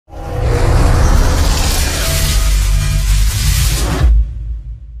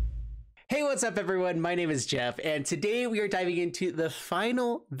What's up, everyone? My name is Jeff, and today we are diving into the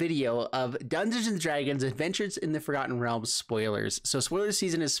final video of Dungeons & Dragons Adventures in the Forgotten Realms spoilers. So spoiler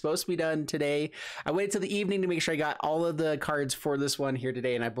season is supposed to be done today. I waited till the evening to make sure I got all of the cards for this one here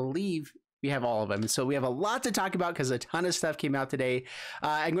today, and I believe we have all of them. So we have a lot to talk about because a ton of stuff came out today.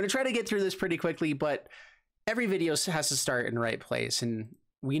 I'm going to try to get through this pretty quickly, but every video has to start in the right place, and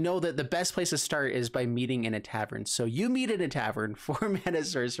we know that the best place to start is by meeting in a tavern. So you meet in a tavern, 4 mana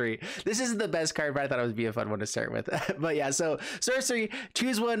sorcery. This isn't the best card, but I thought it would be a fun one to start with. But yeah, so sorcery,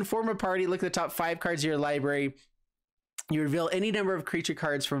 choose one, form a party, look at the top 5 cards of your library. You reveal any number of creature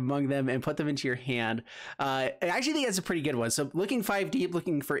cards from among them and put them into your hand. I actually think that's a pretty good one. So looking 5 deep,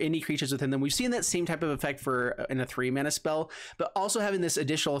 looking for any creatures within them. We've seen that same type of effect for in a 3 mana spell, but also having this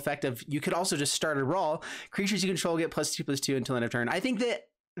additional effect of you could also just start a brawl. Creatures you control get +2/+2 until end of turn. I think that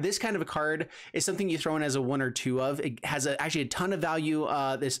this kind of a card is something you throw in as a 1 or 2 of. It has actually a ton of value.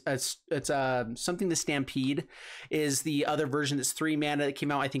 It's something. The Stampede is the other version that's 3 mana that came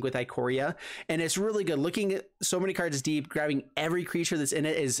out, I think, with Ikoria, and it's really good. Looking at so many cards deep, grabbing every creature that's in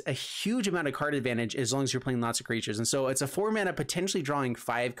it is a huge amount of card advantage as long as you're playing lots of creatures. And so it's a 4 mana, potentially drawing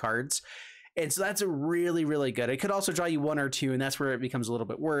 5 cards. And so that's a really, really good. It could also draw you 1 or 2, and that's where it becomes a little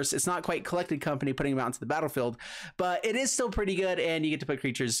bit worse. It's not quite collected company putting them out into the battlefield, but it is still pretty good, and you get to put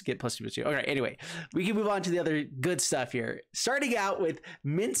creatures, get +2/+2. Okay, anyway, we can move on to the other good stuff here. Starting out with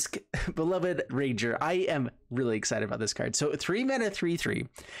Minsk, Beloved Ranger. I am really excited about this card. So 3 mana, 3/3.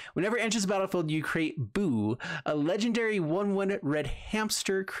 Whenever it enters the battlefield, you create Boo, a legendary 1/1 red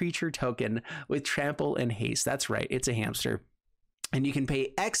hamster creature token with trample and haste. That's right, it's a hamster. And you can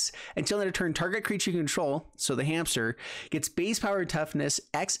pay X until end of turn. Target creature you control, so the hamster, gets base power and toughness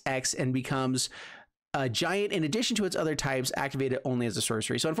XX and becomes a giant in addition to its other types, activated only as a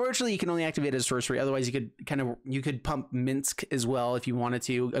sorcery. So unfortunately, you can only activate it as a sorcery. Otherwise, you could pump Minsk as well if you wanted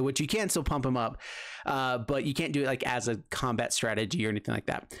to, which you can still pump him up, but you can't do it like as a combat strategy or anything like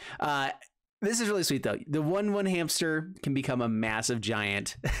that. This is really sweet though. The 1/1 hamster can become a massive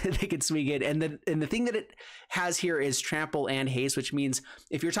giant. They can swing it, and the thing that it has here is trample and haste, which means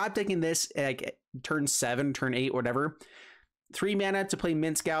if you're top decking this like turn 7, turn 8, whatever, 3 mana to play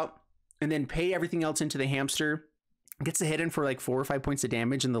Minsk out, and then pay everything else into the hamster. Gets the hit in for like 4 or 5 points of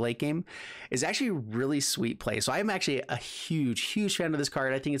damage in the late game is actually a really sweet play. So I'm actually a huge fan of this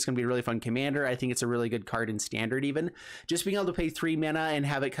card. I think it's going to be a really fun commander. I think it's a really good card in standard even. Just being able to pay 3 mana and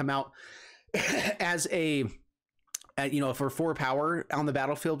have it come out as a for 4 power on the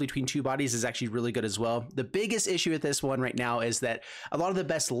battlefield between 2 bodies is actually really good as well. The biggest issue with this one right now is that a lot of the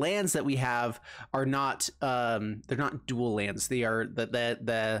best lands that we have are not they're not dual lands. They are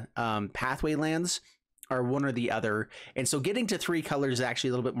the pathway lands are one or the other, and so getting to 3 colors is actually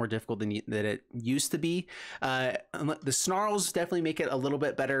a little bit more difficult than it used to be. The snarls definitely make it a little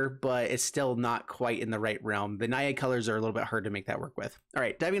bit better, but it's still not quite in the right realm. The Naiad colors are a little bit hard to make that work with. All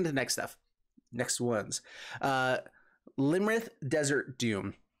right, diving into the next stuff. Next ones. Limrith Desert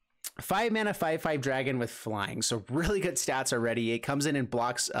Doom. 5 mana, 5/5 dragon with flying. So really good stats already. It comes in and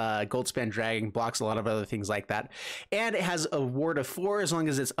blocks Goldspan Dragon, blocks a lot of other things like that. And it has a ward of 4 as long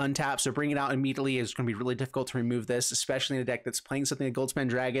as it's untapped. So bring it out immediately is going to be really difficult to remove this, especially in a deck that's playing something like Goldspan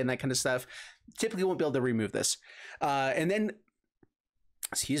Dragon, that kind of stuff. Typically won't be able to remove this. And then,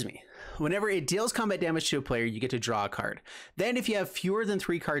 excuse me, whenever it deals combat damage to a player, you get to draw a card. Then if you have fewer than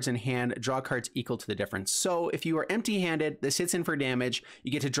 3 cards in hand, draw cards equal to the difference. So if you are empty-handed, this hits in for damage,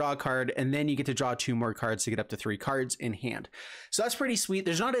 you get to draw a card, and then you get to draw 2 more cards to get up to 3 cards in hand. So that's pretty sweet.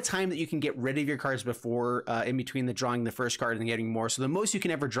 There's not a time that you can get rid of your cards before in between the drawing the first card and getting more. So the most you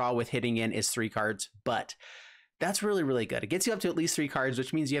can ever draw with hitting in is 3 cards, but that's really, really good. It gets you up to at least 3 cards,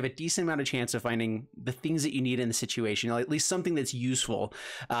 which means you have a decent amount of chance of finding the things that you need in the situation, at least something that's useful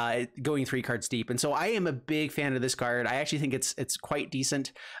going 3 cards deep. And so I am a big fan of this card. I actually think it's quite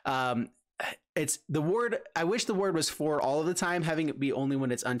decent. It's the ward. I wish the ward was 4 all of the time. Having it be only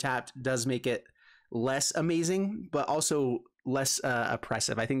when it's untapped does make it less amazing, but also less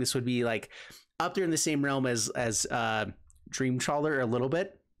oppressive. I think this would be like up there in the same realm as Dream Trawler a little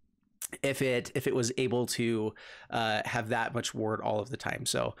bit, if it was able to have that much ward all of the time.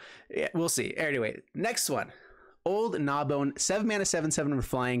 So yeah, we'll see. Anyway, next one. Old Gnawbone, 7 mana, 7/7 with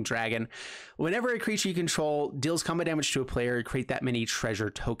flying dragon. Whenever a creature you control deals combat damage to a player, create that many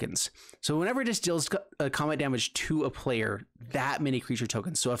treasure tokens. So whenever it just deals combat damage to a player, that many creature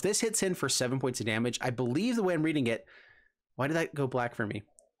tokens. So if this hits in for 7 points of damage, I believe the way I'm reading it, why did that go black for me?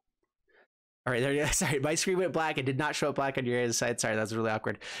 All right, there you go. Sorry, my screen went black. It did not show up black on your other side. Sorry, that's really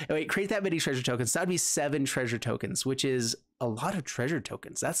awkward. Anyway, create that many treasure tokens. That would be 7 treasure tokens, which is a lot of treasure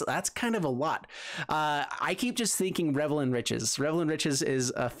tokens. That's kind of a lot. I keep just thinking Revel in Riches. Revel in Riches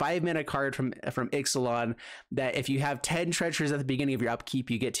is a 5-mana card from Ixalan that if you have 10 treasures at the beginning of your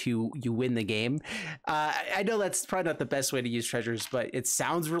upkeep, you win the game. I know that's probably not the best way to use treasures, but it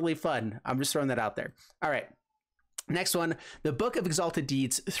sounds really fun. I'm just throwing that out there. All right. Next one, the Book of Exalted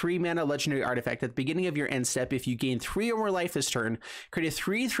Deeds, 3-mana legendary artifact. At the beginning of your end step, if you gain 3 or more life this turn, create a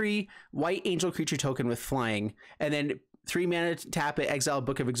 3/3 white angel creature token with flying, and then 3 mana, tap it, exile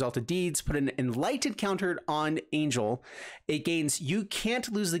Book of Exalted Deeds, put an enlightened counter on Angel. It gains you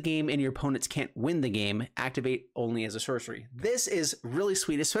can't lose the game and your opponents can't win the game. Activate only as a sorcery. This is really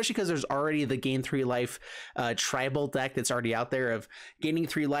sweet, especially because there's already the gain 3 life tribal deck that's already out there of gaining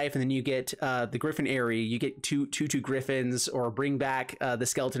 3 life, and then you get the Griffin Airy, you get two Griffins, or bring back the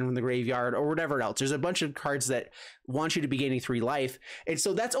skeleton from the graveyard, or whatever else. There's a bunch of cards that want you to be gaining 3 life, and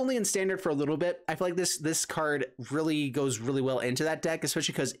so that's only in standard for a little bit. I feel like this card really goes really well into that deck,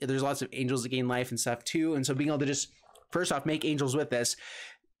 especially because there's lots of angels that gain life and stuff too, and so being able to just first off make angels with this,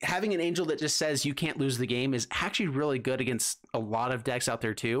 having an angel that just says you can't lose the game is actually really good against a lot of decks out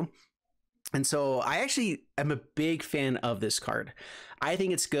there too. And so I actually am a big fan of this card. I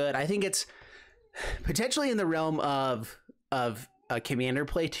think it's good. I think it's potentially in the realm of commander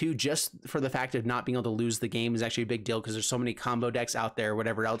play too, just for the fact of not being able to lose the game is actually a big deal because there's so many combo decks out there,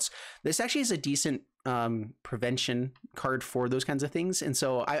 whatever else. This actually is a decent prevention card for those kinds of things, and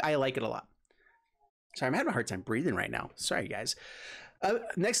so I like it a lot. Sorry, I'm having a hard time breathing right now. Sorry, guys.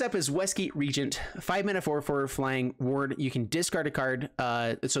 Next up is Westgate Regent, 5-mana 4/4 flying ward. You can discard a card.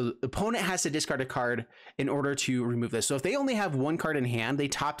 So the opponent has to discard a card in order to remove this. So if they only have 1 card in hand, they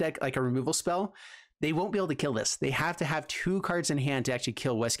top deck like a removal spell, they won't be able to kill this. They have to have 2 cards in hand to actually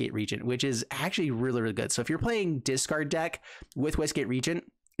kill Westgate Regent, which is actually really, really good. So if you're playing discard deck with Westgate Regent,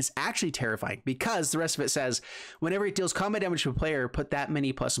 it's actually terrifying because the rest of it says whenever it deals combat damage to a player, put that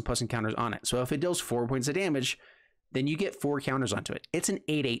many plus and plus encounters on it. So if it deals 4 points of damage, then you get 4 counters onto it. It's an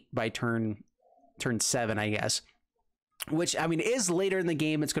 8/8 by turn 7, I guess, which I mean is later in the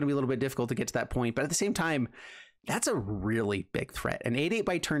game. It's going to be a little bit difficult to get to that point, but at the same time, that's a really big threat. An 8/8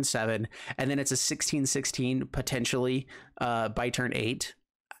 by turn 7, and then it's a 16/16 potentially by turn 8.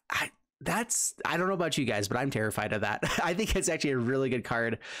 I don't know about you guys, but I'm terrified of that. I think it's actually a really good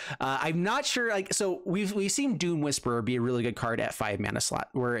card. I'm not sure, like, so we've seen Doom Whisperer be a really good card at 5-mana slot,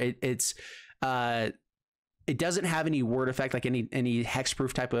 where it doesn't have any ward effect, like any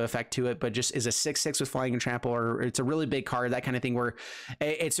hexproof type of effect to it, but just is a 6/6 with flying and trample, or it's a really big card, that kind of thing, where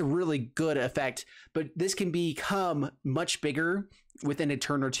it's a really good effect. But this can become much bigger within a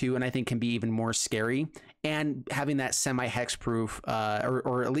turn or two, and I think can be even more scary. And having that semi hexproof,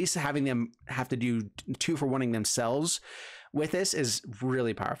 or at least having them have to do 2 for 1ing themselves with this is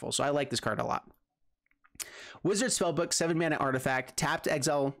really powerful. So I like this card a lot. Wizard Spellbook, 7-mana artifact, tap to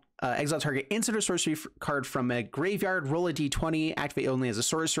exile target instant or sorcery card from a graveyard, roll a d20, activate only as a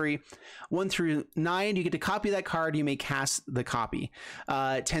sorcery. 1 through 9, you get to copy that card, you may cast the copy.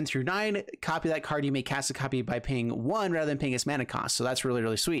 10 through 9, copy that card, you may cast a copy by paying 1 rather than paying its mana cost. So that's really,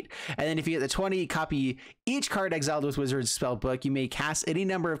 really sweet. And then if you get the 20, copy each card exiled with Wizard Spellbook, you may cast any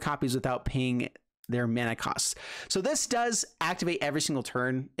number of copies without paying their mana costs. So this does activate every single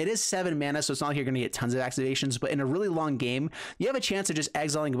turn. It is 7 mana, so it's not like you're going to get tons of activations, but in a really long game, you have a chance of just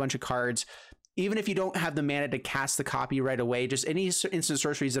exiling a bunch of cards. Even if you don't have the mana to cast the copy right away, just any instant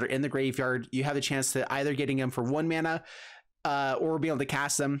sorceries that are in the graveyard, you have a chance to either getting them for 1 mana or be able to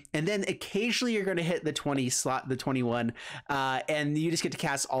cast them. And then occasionally you're going to hit the 20 slot, the 21, and you just get to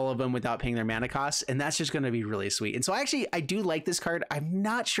cast all of them without paying their mana costs. And that's just going to be really sweet. And so I do like this card. I'm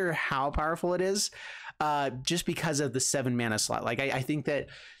not sure how powerful it is, just because of the 7 mana slot. Like I think that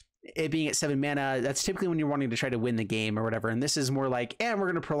it being at 7 mana, that's typically when you're wanting to try to win the game or whatever. And this is more like, and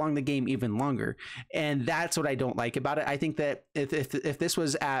we're going to prolong the game even longer. And that's what I don't like about it. I think that if this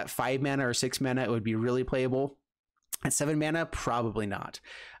was at 5 mana or 6 mana, it would be really playable. At 7 mana, probably not.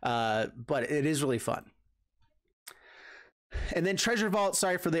 But it is really fun. And then Treasure Vault,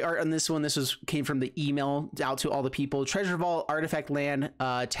 sorry for the art on this one. This came from the email out to all the people. Treasure Vault, artifact land,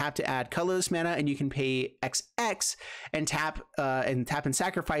 tap to add colorless mana, and you can pay XX and tap and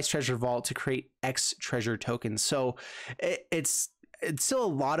sacrifice Treasure Vault to create X treasure tokens. So it's still a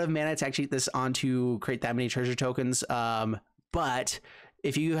lot of mana to actually get this on to create that many treasure tokens. But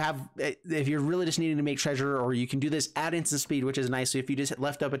if you're really just needing to make treasure, or you can do this at instant speed, which is nice. So if you just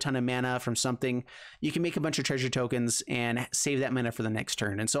left up a ton of mana from something, you can make a bunch of treasure tokens and save that mana for the next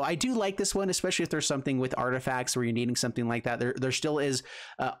turn. And so I do like this one, especially if there's something with artifacts where you're needing something like that. There still is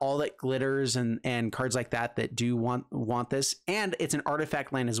all that glitters and cards like that do want this, and it's an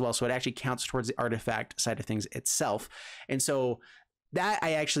artifact land as well, so it actually counts towards the artifact side of things itself. And so that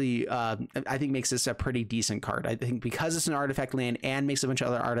I actually I think makes this a pretty decent card. I think because it's an artifact land and makes a bunch of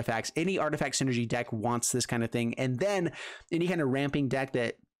other artifacts, any artifact synergy deck wants this kind of thing. And then any kind of ramping deck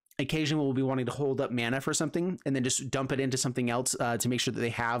that occasionally will be wanting to hold up mana for something and then just dump it into something else to make sure that they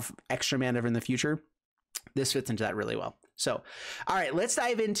have extra mana in the future, this fits into that really well. So, all right, let's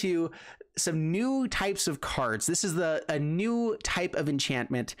dive into some new types of cards. This is a new type of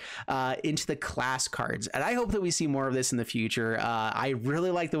enchantment into the class cards. And I hope that we see more of this in the future. I really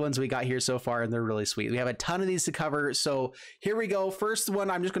like the ones we got here so far, and they're really sweet. We have a ton of these to cover. So here we go. First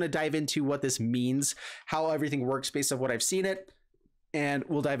one, I'm just going to dive into what this means, how everything works based on what I've seen it, and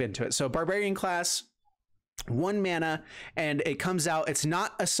we'll dive into it. So Barbarian class, 1 mana, and it comes out, it's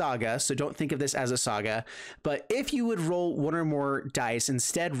not a saga, so don't think of this as a saga, but if you would roll 1 or more dice,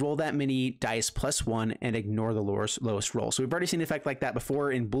 instead roll that many dice plus 1 and ignore the lowest roll. So we've already seen an effect like that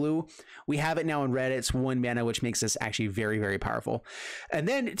before in blue. We have it now in red. It's 1 mana, which makes this actually very, very powerful. And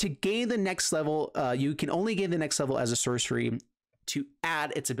then to gain the next level, you can only gain the next level as a sorcery to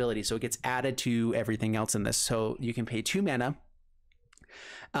add its ability, so it gets added to everything else in this. So you can pay 2 mana,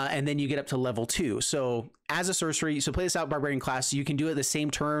 and then you get up to level 2. So as a sorcery, so play this out Barbarian class, you can do it the same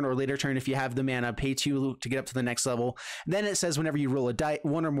turn or later turn if you have the mana, pay 2 to get up to the next level. Then it says whenever you roll a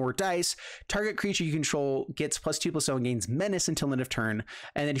 1 or more dice, target creature you control gets +2/+0 and gains menace until end of turn.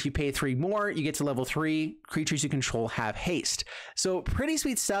 And then if you pay 3 more, you get to level 3, creatures you control have haste. So pretty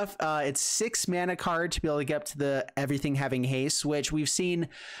sweet stuff. It's 6 mana card to be able to get up to the everything having haste, which we've seen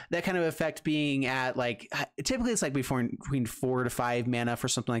that kind of effect being at like, typically it's like between 4 to 5 mana for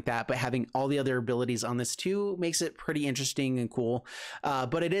something like that, but having all the other abilities on this too makes it pretty interesting and cool.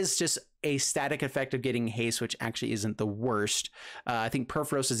 But it is just a static effect of getting haste, which actually isn't the worst. I think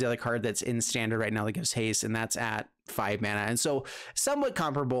Perforos is the other card that's in standard right now that gives haste, and that's at 5 mana. And so somewhat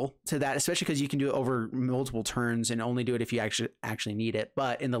comparable to that, especially because you can do it over multiple turns and only do it if you actually need it.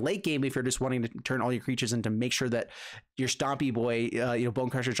 But in the late game, if you're just wanting to turn all your creatures into make sure that your Stompy Boy,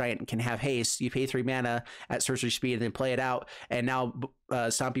 Bone Crusher Giant can have haste, you pay 3 mana at sorcery speed and then play it out. And now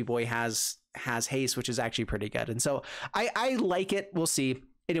Stompy Boy has haste, which is actually pretty good. And so I like it. We'll see.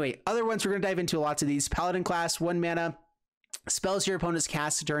 Anyway, other ones we're going to dive into lots of these. Paladin class, 1 mana. Spells your opponent's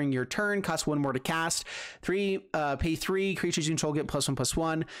cast during your turn cost 1 more to cast. Pay 3, creatures you control get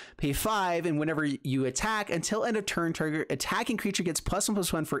 +1/+1. Pay 5, and whenever you attack until end of turn, target attacking creature gets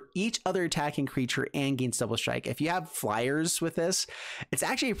 +1/+1 for each other attacking creature and gains double strike. If you have flyers with this, it's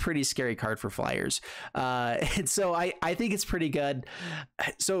actually a pretty scary card for flyers. And so I think it's pretty good.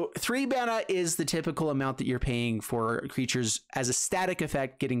 So 3 mana is the typical amount that you're paying for creatures as a static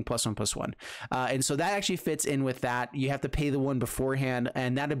effect getting +1/+1. And so that actually fits in with that. You have to pay the one beforehand,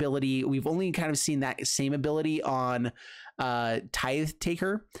 and that ability, we've only kind of seen that same ability on Tithe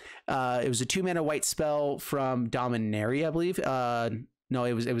Taker. It was a 2 mana white spell from Dominaria, I believe. No,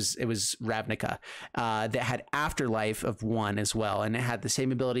 it was Ravnica that had Afterlife of 1 as well, and it had the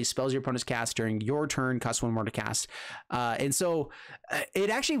same ability: spells your opponent's cast during your turn cost 1 more to cast. And so it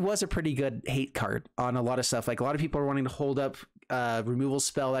actually was a pretty good hate card on a lot of stuff. Like a lot of people are wanting to hold up removal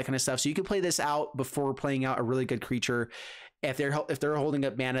spell, that kind of stuff. So you can play this out before playing out a really good creature. If they're holding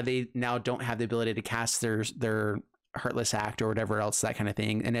up mana, they now don't have the ability to cast their Heartless Act or whatever else, that kind of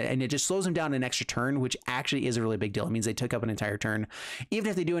thing, and it just slows them down an extra turn, which actually is a really big deal. It means they took up an entire turn.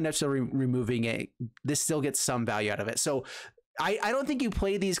 Even if they do end up still removing it, this still gets some value out of it. So I don't think you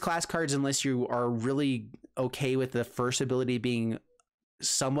play these class cards unless you are really okay with the first ability being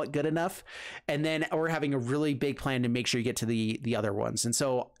somewhat good enough, and then or having a really big plan to make sure you get to the other ones. And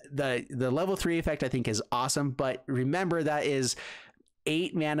so the level 3 effect I think is awesome, but remember that is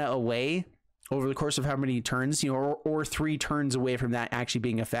 8 mana away over the course of how many turns, or 3 turns away from that actually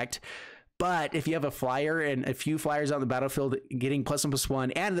being effect. But if you have a flyer and a few flyers on the battlefield getting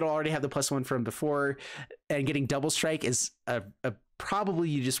 +1/+1, and they'll already have the +1 from before, and getting double strike is probably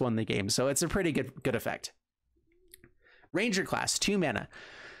you just won the game. So it's a pretty good effect. Ranger class, 2 mana.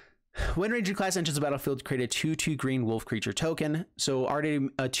 When Ranger class enters the battlefield, create a 2/2 green wolf creature token. So already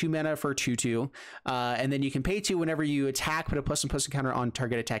a 2 mana for 2/2. And then you can pay 2 whenever you attack, put a +1/+1 counter on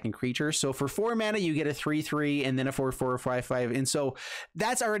target attacking creature. So for 4 mana, you get a 3/3 and then a 4/4, 5/5. And so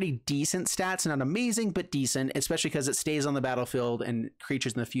that's already decent stats, not amazing, but decent, especially because it stays on the battlefield and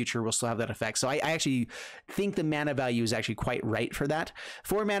creatures in the future will still have that effect. So I actually think the mana value is actually quite right for that.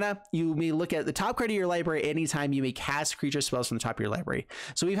 4 mana, you may look at the top card of your library anytime you may cast creature spells from the top of your library.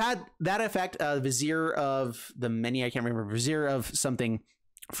 So we've had that effect, Vizier of the Many, I can't remember, Vizier of something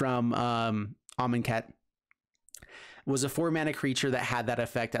from Amonkhet was a 4 mana creature that had that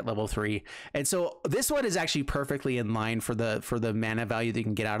effect at level 3. And so this one is actually perfectly in line for the mana value that you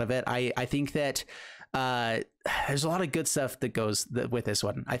can get out of it. I think that there's a lot of good stuff that goes with this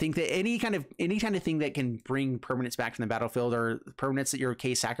one. I think that any kind of thing that can bring permanents back from the battlefield, or permanents that you're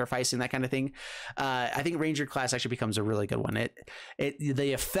okay sacrificing, that kind of thing, I think Ranger class actually becomes a really good one.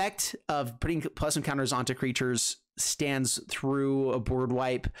 The effect of putting plus and counters onto creatures stands through a board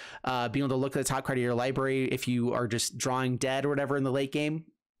wipe, being able to look at the top card of your library if you are just drawing dead or whatever in the late game.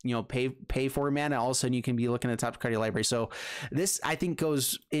 You know, pay 4 mana, all of a sudden you can be looking at the top card of your library. So this, I think,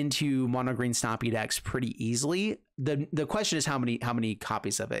 goes into mono green stompy decks pretty easily. The question is how many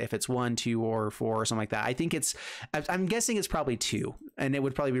copies of it, if it's 1, 2, or 4 or something like that. I think I'm guessing it's probably 2, and it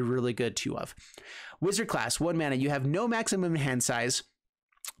would probably be really good 2 of. Wizard class, 1 mana, you have no maximum hand size.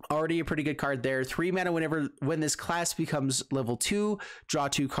 Already a pretty good card there. 3 mana when this class becomes level 2, draw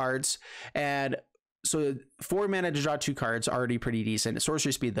 2 cards. And so 4 mana to draw 2 cards, already pretty decent.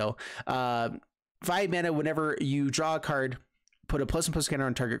 Sorcery speed though. 5 mana whenever you draw a card, put a +1/+1 counter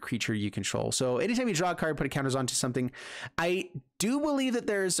on target creature you control. So anytime you draw a card, put a counters onto something. I do believe that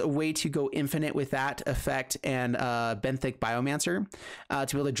there's a way to go infinite with that effect and Benthic Biomancer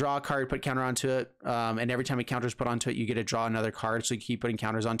to be able to draw a card, put counter onto it, and every time a counter is put onto it, you get to draw another card, so you keep putting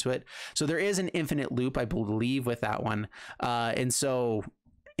counters onto it. So there is an infinite loop, I believe, with that one. And so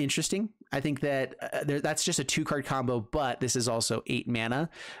interesting. I think that that's just a 2-card combo, but this is also 8 mana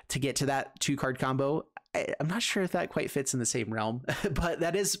to get to that 2-card combo. I'm not sure if that quite fits in the same realm, but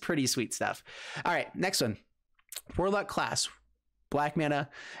that is pretty sweet stuff. All right, next one. Warlock class, black mana.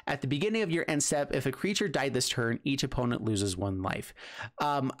 At the beginning of your end step, if a creature died this turn, each opponent loses 1 life.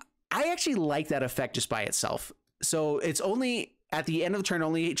 I actually like that effect just by itself. So it's only at the end of the turn,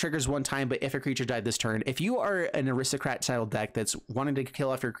 only triggers 1 time, but if a creature died this turn, if you are an aristocrat style deck that's wanting to kill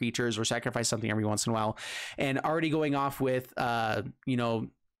off your creatures or sacrifice something every once in a while, and already going off with, you know,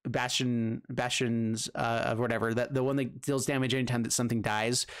 bastions of whatever, that the one that deals damage anytime that something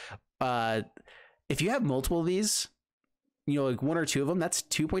dies. If you have multiple of these, you know, like 1 or 2 of them, that's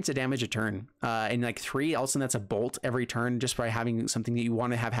 2 points of damage a turn. And like 3, also that's a bolt every turn just by having something that you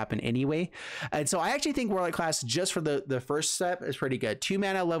want to have happen anyway. And so I actually think Warlock class, just for the first step, is pretty good. 2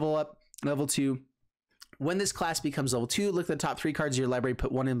 mana, level up, level 2. When this class becomes level 2, look at the top 3 cards of your library,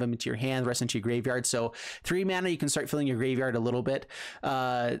 put 1 of them into your hand, the rest into your graveyard. So 3 mana, you can start filling your graveyard a little bit.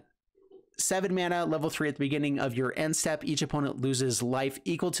 7 mana, level 3 at the beginning of your end step. Each opponent loses life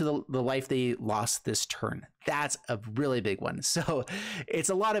equal to the life they lost this turn. That's a really big one. So it's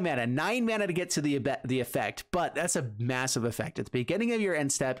a lot of mana. 9 mana to get to the effect, but that's a massive effect. At the beginning of your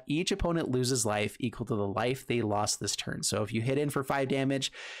end step, each opponent loses life equal to the life they lost this turn. So if you hit in for 5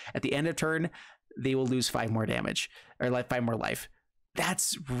 damage, at the end of turn, they will lose 5 more damage, or 5 more life.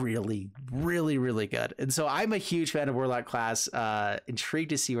 That's really, really, really good. And so I'm a huge fan of Warlock class. Intrigued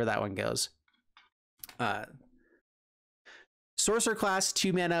to see where that one goes. Sorcerer class,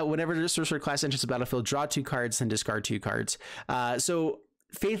 2 mana. Whenever the Sorcerer class enters the battlefield, draw 2 cards, then discard 2 cards. So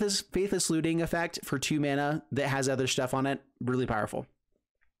Faithless Looting effect for 2 mana that has other stuff on it. Really powerful.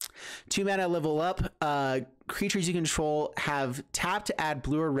 2 mana, level up. Creatures you control have tap to add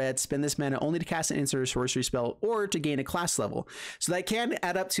blue or red. Spend this mana only to cast an instant or sorcery spell or to gain a class level. So that can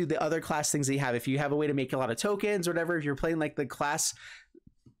add up to the other class things that you have. If you have a way to make a lot of tokens or whatever, if you're playing like the class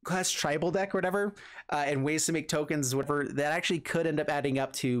tribal deck or whatever, and ways to make tokens, whatever, that actually could end up adding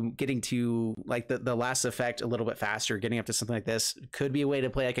up to getting to like the last effect a little bit faster. Getting up to something like this could be a way to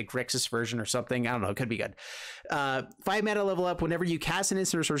play like a Grixis version or something. I don't know, it could be good. 5 mana, level up. Whenever you cast an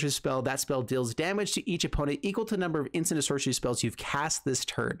instant or sorcery spell, that spell deals damage to each opponent equal to the number of instant or sorcery spells you've cast this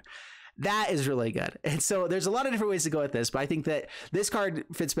turn. That is really good. And so there's a lot of different ways to go with this, but I think that this card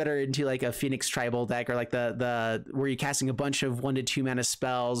fits better into like a Phoenix tribal deck, or like the where you're casting a bunch of 1 to 2 mana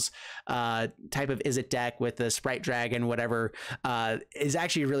spells type of Izzet deck with the Sprite Dragon, whatever, is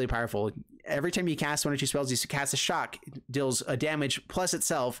actually really powerful. Every time you cast 1 or 2 spells, you cast a shock, deals a damage plus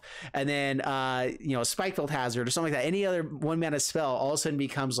itself, and then you know, Spikefield Hazard or something like that. Any other 1 mana spell all of a sudden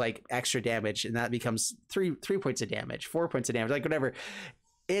becomes like extra damage, and that becomes 3 points of damage, 4 points of damage, like whatever.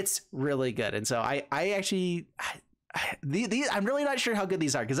 It's really good. And so I actually, I'm really not sure how good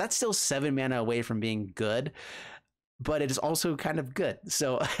these are, because that's still 7 mana away from being good, but it is also kind of good.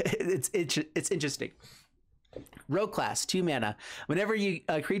 So it's interesting. Rogue class, 2 mana. Whenever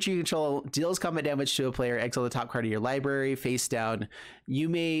a creature you control deals combat damage to a player, exile the top card of your library face down. You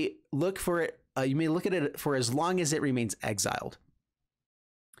may look for it. You may look at it for as long as it remains exiled.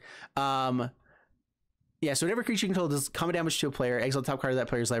 Yeah, so whenever creature you control does combat damage to a player, exile the top card of that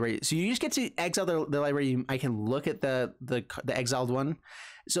player's library. So you just get to exile the library. I can look at the exiled one.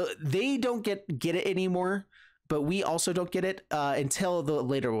 So they don't get it anymore, but we also don't get it until the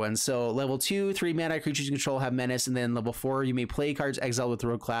later ones. So level 2, 3 mana creatures you control have menace, and then level 4 you may play cards exiled with the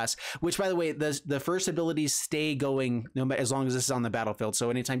rogue class. Which, by the way, the first abilities stay going as long as this is on the battlefield.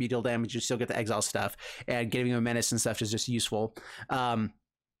 So anytime you deal damage, you still get the exile stuff, and giving a menace and stuff is just useful.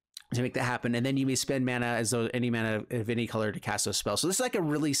 To make that happen. And then you may spend mana as though any mana of any color to cast those spells. So this is like a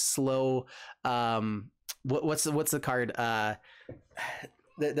really slow, what's the card?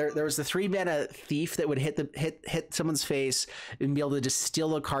 There was the 3 mana thief that would hit someone's face and be able to just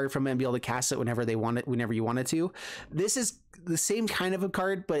steal a card from it and be able to cast it whenever they want it, whenever you want it to. This is the same kind of a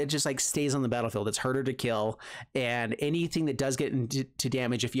card, but it just like stays on the battlefield. It's harder to kill, and anything that does get into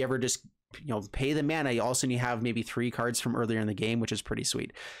damage, if you ever just pay the mana, you also have maybe 3 cards from earlier in the game, which is pretty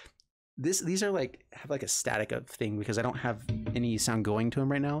sweet. These are like have like a static thing because I don't have any sound going to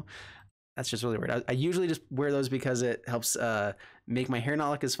them right now. That's just really weird. I usually just wear those because it helps make my hair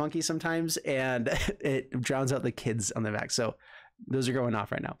not look as funky sometimes, and it drowns out the kids on the back. So those are going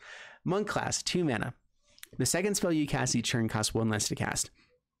off right now. Monk class, 2 mana. The second spell you cast each turn costs 1 less to cast.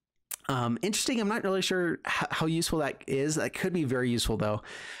 Interesting. I'm not really sure how useful that is. That could be very useful though.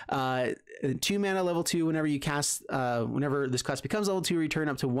 2 mana, level 2. Whenever you cast, whenever this class becomes level 2, return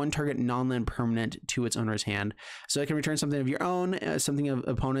up to 1 target non-land permanent to its owner's hand. So it can return something of your own, something of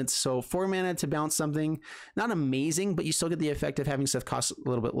opponents. So 4 mana to bounce something. Not amazing, but you still get the effect of having stuff cost a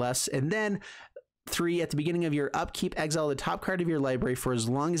little bit less. And then 3, at the beginning of your upkeep, exile the top card of your library for as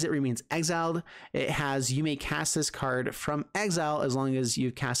long as it remains exiled. It has, you may cast this card from exile as long as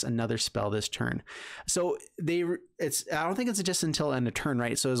you cast another spell this turn. So I don't think it's just until end of turn,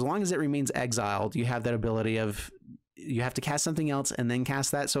 right? So as long as it remains exiled, you have that ability of, you have to cast something else and then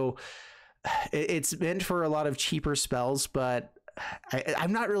cast that. So it's meant for a lot of cheaper spells, but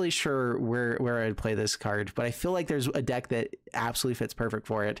I'm not really sure where I'd play this card, but I feel like there's a deck that absolutely fits perfect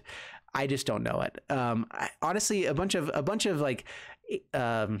for it. I just don't know it. Honestly, a bunch of like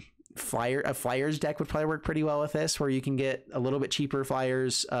flyers deck would probably work pretty well with this, where you can get a little bit cheaper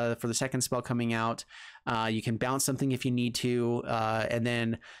flyers for the second spell coming out. You can bounce something if you need to, and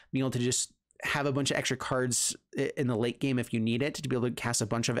then being able to just have a bunch of extra cards in the late game if you need it to be able to cast a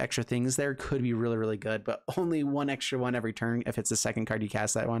bunch of extra things there could be really, really good, but only 1 extra one every turn if it's the second card you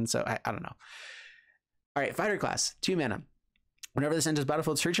cast that one. So I don't know. All right, fighter class, 2 mana. Whenever this enters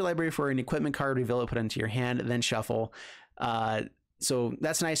battlefield, search your library for an equipment card, reveal it, put it into your hand, then shuffle. So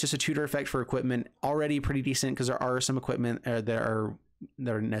that's nice. Just a tutor effect for equipment. Already pretty decent because there are some equipment that are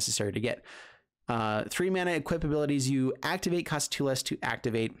necessary to get. 3 mana equip abilities you activate cost 2 less to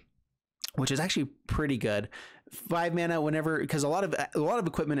activate, which is actually pretty good. 5 mana whenever, because a lot of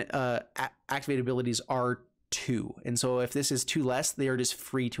equipment activate abilities are 2, and so if this is 2 less, they are just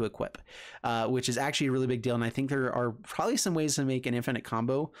free to equip, which is actually a really big deal. And I think there are probably some ways to make an infinite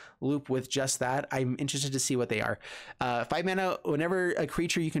combo loop with just that. I'm interested to see what they are. 5 mana whenever a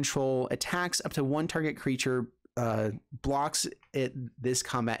creature you control attacks, up to 1 target creature blocks this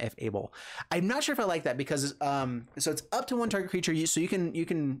combat if able. I'm not sure if I like that because so it's up to 1 target creature, so you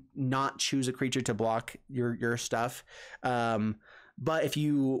can not choose a creature to block your stuff. But if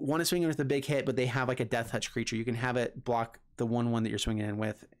you want to swing in with a big hit, but they have like a death touch creature, you can have it block the 1/1 that you're swinging in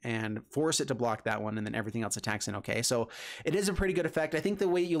with and force it to block that one, and then everything else attacks in. Okay, so it is a pretty good effect. I think the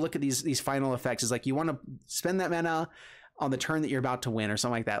way you look at these final effects is like you want to spend that mana on the turn that you're about to win or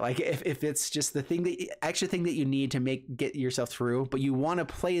something like that. Like if it's just the extra thing that you need to get yourself through, but you want to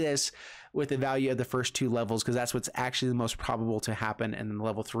play this with the value of the first 2 levels because that's what's actually the most probable to happen. And then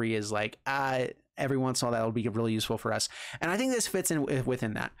level 3 is like, every once in a while that'll be really useful for us. And I think this fits in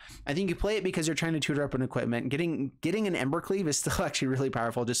within that. I think you play it because you're trying to tutor up an equipment. Getting an Ember Cleave is still actually really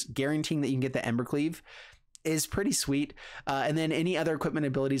powerful. Just guaranteeing that you can get the Ember Cleave is pretty sweet. And then any other equipment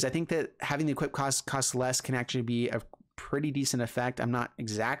abilities, I think that having the equip cost less can actually be a pretty decent effect. I'm not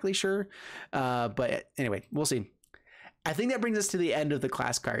exactly sure, but anyway, we'll see. I think that brings us to the end of the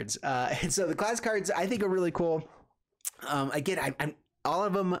class cards. And so the class cards I think are really cool. Again, I'm all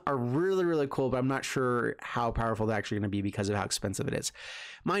of them are really, really cool, but I'm not sure how powerful they're actually going to be because of how expensive it is.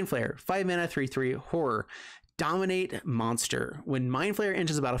 Mind Flayer, 5 mana, 3/3 horror. Dominate Monster. When Mind Flayer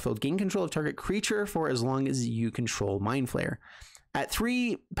enters the battlefield, gain control of target creature for as long as you control Mind Flayer. At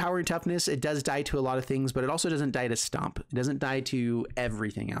 3 power and toughness, it does die to a lot of things, but it also doesn't die to Stomp. It doesn't die to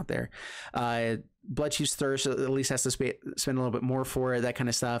everything out there. Bloodchief's Thirst at least has to spend a little bit more for it, that kind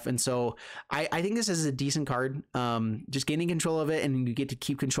of stuff. And so I think this is a decent card. Just gaining control of it, and you get to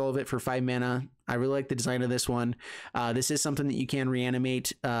keep control of it for 5 mana. I really like the design of this one. This is something that you can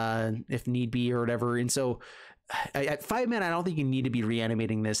reanimate if need be or whatever. And so at 5 mana, I don't think you need to be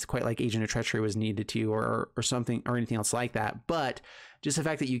reanimating this quite like Agent of Treachery was needed to, or something, or anything else like that. But just the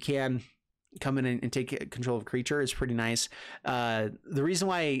fact that you can come in and take control of a creature is pretty nice. The reason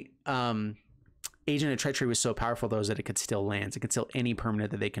why Agent of Treachery was so powerful, though, is that it could still lands. It could still any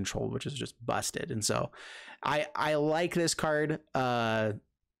permanent that they controlled, which is just busted. And so I like this card.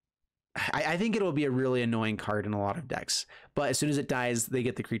 I think it'll be a really annoying card in a lot of decks, but as soon as it dies, they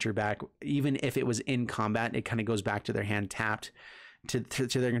get the creature back. Even if it was in combat, it kind of goes back to their hand tapped, to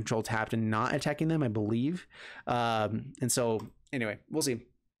their control tapped and not attacking them, I believe. And so anyway, we'll see.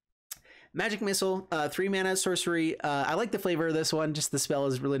 Magic Missile, 3 mana sorcery. I like the flavor of this one. Just the spell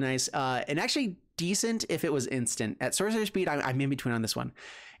is really nice, and actually decent if it was instant. At sorcerer speed, I'm in between on this one.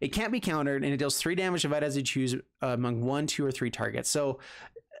 It can't be countered, and it deals 3 damage if it has to choose among 1, 2, or 3 targets. So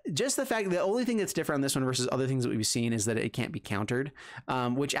just the fact, the only thing that's different on this one versus other things that we've seen is that it can't be countered,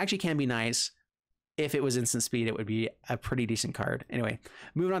 which actually can be nice. If it was instant speed, it would be a pretty decent card. Anyway,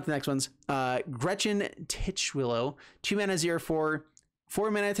 moving on to the next ones. Gretchen Titchwillow, 2 mana, 0/4. 4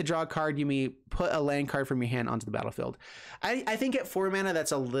 mana to draw a card. You may put a land card from your hand onto the battlefield. I think at 4 mana,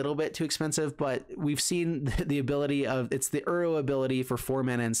 that's a little bit too expensive, but we've seen the ability of, it's the Uro ability for 4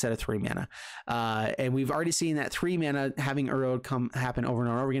 mana instead of 3 mana. And we've already seen that 3 mana having Uro happen over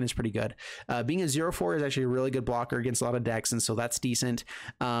and over again is pretty good. Being a 0/4 is actually a really good blocker against a lot of decks, and so that's decent.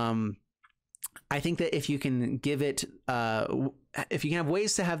 I think that if you can give it, if you can have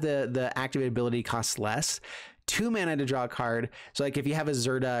ways to have the activate ability cost less, 2 mana to draw a card. So like if you have a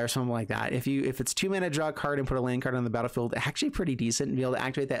Zerda or something like that, if it's 2 mana to draw a card and put a land card on the battlefield, actually pretty decent, and be able to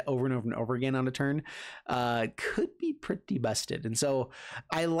activate that over and over and over again on a turn, could be pretty busted. And so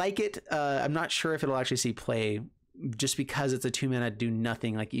I like it. I'm not sure if it'll actually see play, just because it's a 2 mana do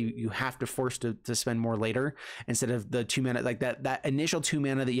nothing. Like you have to force to spend more later, instead of the 2 mana, like that initial 2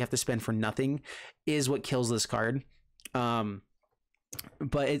 mana that you have to spend for nothing is what kills this card.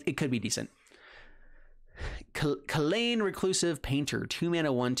 But it could be decent. Kalane Reclusive Painter, 2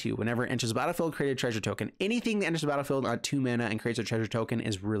 mana, 1/2. Whenever it enters the battlefield, create a treasure token. Anything that enters the battlefield on 2 mana and creates a treasure token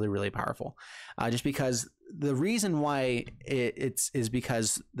is really, really powerful. Just because the reason why is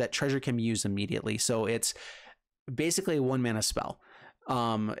because that treasure can be used immediately. So it's basically a 1 mana spell.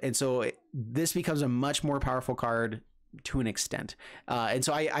 And so this becomes a much more powerful card to an extent. And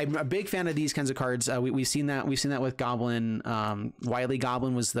so I'm a big fan of these kinds of cards. We've seen that with Goblin. Wily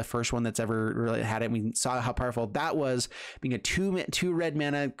Goblin was the first one that's ever really had it. We saw how powerful that was, being a 2 red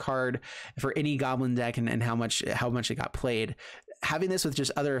mana card for any Goblin deck, and how much it got played. Having this with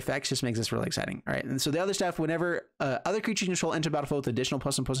just other effects just makes this really exciting. All right, and so the other stuff, whenever other creatures you control enter battlefield with additional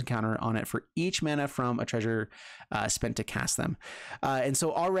 +1/+1 counter on it for each mana from a treasure spent to cast them. And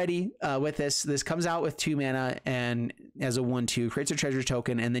so already with this comes out with 2 mana and as a 1/2, creates a treasure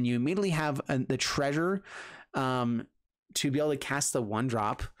token, and then you immediately have the treasure to be able to cast the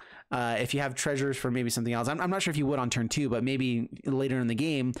 1-drop. If you have treasures for maybe something else, I'm not sure if you would on turn 2, but maybe later in the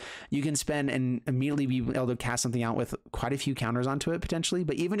game you can spend and immediately be able to cast something out with quite a few counters onto it potentially.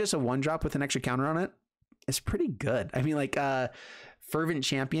 But even just a 1-drop with an extra counter on it is pretty good. I mean, like Fervent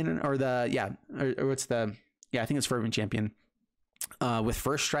Champion, or what's the, I think it's Fervent Champion. With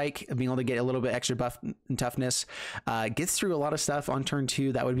First Strike, being able to get a little bit extra buff and toughness, gets through a lot of stuff on turn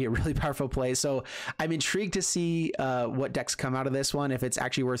 2. That would be a really powerful play. So I'm intrigued to see what decks come out of this one, if it's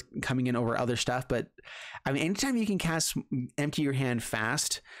actually worth coming in over other stuff. But I mean, anytime you can cast empty your hand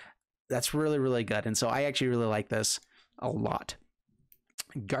fast, that's really, really good. And so I actually really like this a lot.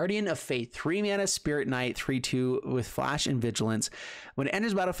 Guardian of Faith, 3 mana Spirit Knight, 3/2 with Flash and Vigilance. When it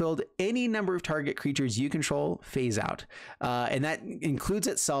enters battlefield, any number of target creatures you control phase out, and that includes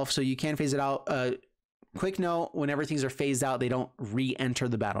itself, so you can phase it out. Quick note: whenever things are phased out, they don't re-enter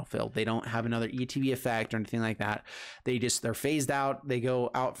the battlefield. They don't have another ETB effect or anything like that. They're phased out. They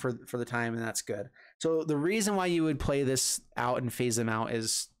go out for the time, and that's good. So the reason why you would play this out and phase them out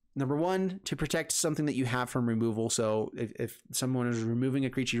is, number one, to protect something that you have from removal. So if someone is removing a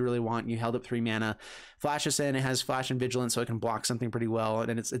creature you really want, and you held up 3 mana, flash us in. It has Flash and Vigilance, so it can block something pretty well.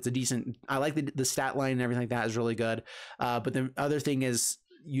 And it's a decent, I like the stat line and everything like that is really good. But the other thing is,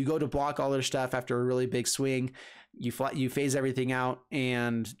 you go to block all their stuff after a really big swing, you phase everything out,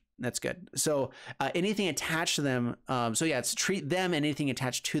 and That's good. So anything attached to them. So yeah, it's treat them and anything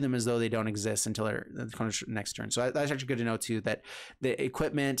attached to them as though they don't exist until their next turn. So that's actually good to know too, that the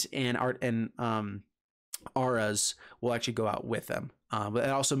equipment and art and auras will actually go out with them. But it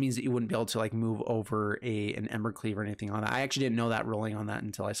also means that you wouldn't be able to like move over an Ember Cleave or anything on that. I actually didn't know that rolling on that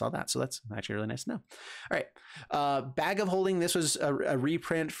until I saw that. So that's actually really nice to know. All right. Bag of Holding. This was a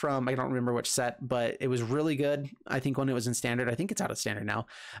reprint from, I don't remember which set, but it was really good. I think when it was in standard, I think it's out of standard now.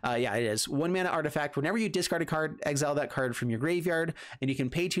 Yeah, it is. 1 mana artifact. Whenever you discard a card, exile that card from your graveyard, and you can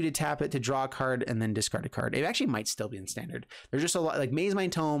pay 2 to tap it to draw a card and then discard a card. It actually might still be in standard. There's just a lot, like Maze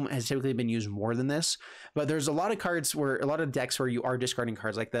Mind Tome has typically been used more than this, but there's a lot of cards where, a lot of decks where you are discarding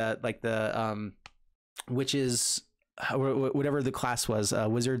cards, like the witches, whatever the class was,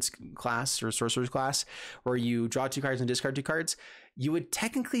 wizards class or sorcerer's class, where you draw 2 cards and discard 2 cards. You would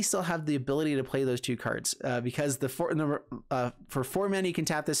technically still have the ability to play those 2 cards because for 4 mana you can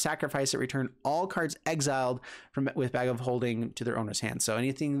tap this, sacrifice it, return all cards exiled with Bag of Holding to their owner's hand. So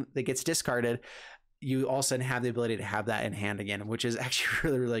anything that gets discarded, you all of a sudden have the ability to have that in hand again, which is actually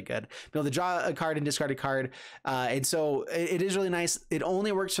really, really good. Be able to draw a card and discard a card. And so it is really nice. It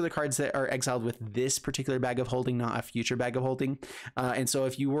only works for the cards that are exiled with this particular Bag of Holding, not a future Bag of Holding. And so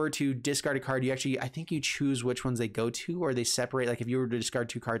if you were to discard a card, you actually, I think you choose which ones they go to, or they separate. Like if you were to discard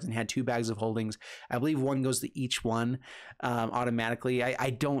 2 cards and had 2 bags of holdings, I believe one goes to each one automatically.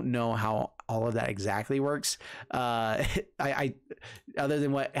 I don't know how all of that exactly works. I other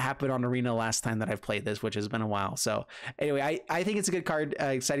than what happened on Arena last time that I've played this, which has been a while. So anyway, I think it's a good card.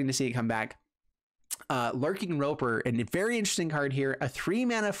 Exciting to see it come back. Lurking Roper, and a very interesting card here, a 3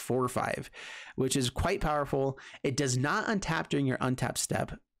 mana 4/5, which is quite powerful. It does not untap during your untap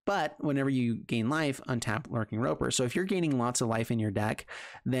step, but whenever you gain life, untap Lurking Roper. So if you're gaining lots of life in your deck,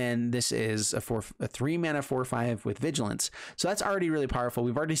 then this is a 3 mana 4/5 with Vigilance. So that's already really powerful.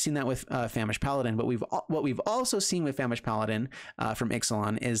 We've already seen that with Famished Paladin, but what we've also seen with Famished Paladin from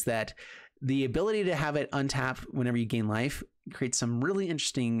Ixalan is that the ability to have it untap whenever you gain life creates some really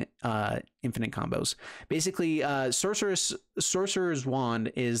interesting infinite combos. Basically, Sorcerer's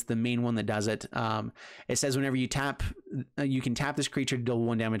Wand is the main one that does it. It says whenever you tap, you can tap this creature to deal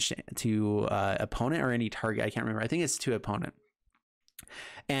 1 damage to opponent or any target. I can't remember. I think it's to opponent.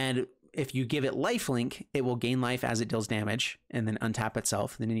 And if you give it lifelink, it will gain life as it deals damage and then untap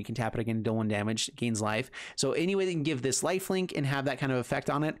itself. Then you can tap it again, deal 1 damage, it gains life. So any way that you can give this lifelink and have that kind of effect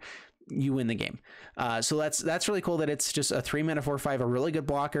on it, you win the game. So that's really cool that it's just a 3 mana 4/5, a really good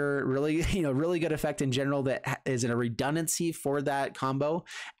blocker, really, really good effect in general that is in a redundancy for that combo.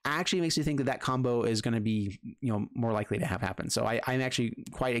 Actually makes me think that combo is going to be, more likely to have happen. So I'm actually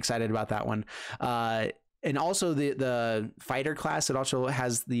quite excited about that one. And also the fighter class, it also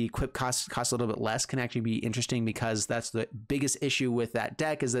has the equip cost a little bit less, can actually be interesting because that's the biggest issue with that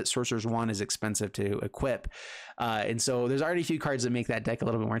deck is that Sorcerer's Wand is expensive to equip. And so there's already a few cards that make that deck a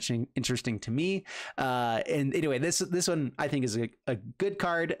little bit more interesting to me. And anyway, this one I think is a good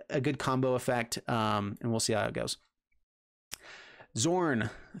card, a good combo effect, and we'll see how it goes.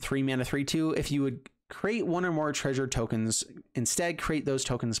 Zorn, 3 mana 3/2. If you would create 1 or more treasure tokens, instead create those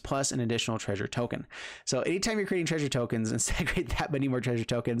tokens plus an additional treasure token. So anytime you're creating treasure tokens, instead create that many more treasure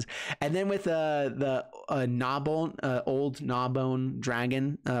tokens. And then with the Gnawbone, old Gnawbone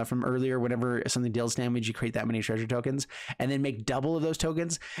dragon from earlier, whenever something deals damage, you create that many treasure tokens and then make double of those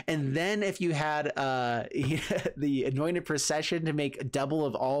tokens. And then if you had the Anointed Procession to make double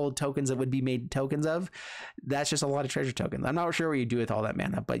of all tokens that would be made tokens of, that's just a lot of treasure tokens. I'm not sure what you do with all that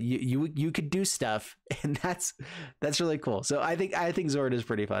mana, but you could do stuff. And that's really cool. So I think Zord is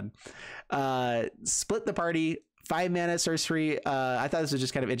pretty fun. Split the Party, 5 mana sorcery. I thought this was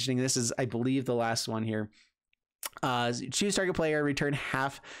just kind of interesting. This is, I believe, the last one here. Choose target player, return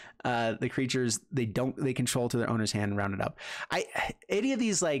half the creatures they control to their owner's hand and round it up. Any of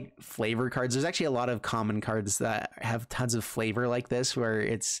these like flavor cards, there's actually a lot of common cards that have tons of flavor like this, where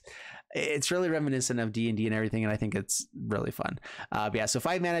it's really reminiscent of D&D and everything, and I think it's really fun. But yeah, so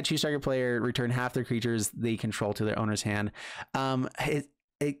 5 mana, choose target player, return half their creatures they control to their owner's hand.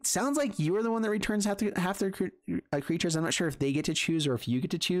 It sounds like you are the one that returns half their creatures. I'm not sure if they get to choose or if you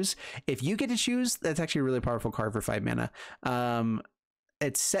get to choose. If you get to choose, that's actually a really powerful card for 5 mana.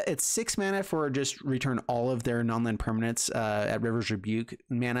 It's 6 mana for just return all of their non-land permanents at River's Rebuke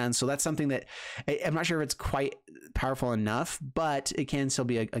mana, and so that's something that I'm not sure if it's quite powerful enough, but it can still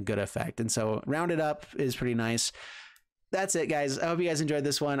be a good effect. And so round it up is pretty nice. that's it, guys. I hope you guys enjoyed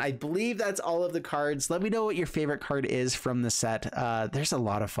this one. I believe that's all of the cards. Let me know what your favorite card is from the set. There's a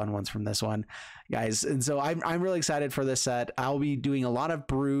lot of fun ones from this one, guys. And so I'm really excited for this set. I'll be doing a lot of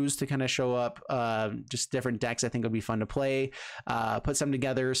brews to kind of show up just different decks I think would be fun to play. Put some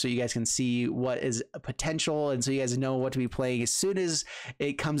together so you guys can see what is potential and so you guys know what to be playing as soon as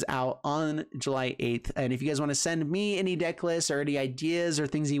it comes out on July 8th. And if you guys want to send me any deck lists or any ideas or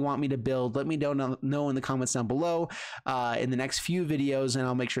things you want me to build, let me know in the comments down below in the next few videos, and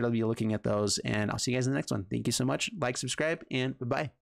I'll make sure to be looking at those. And I'll see you guys in the next one. Thank you so much. Like, subscribe, and bye-bye.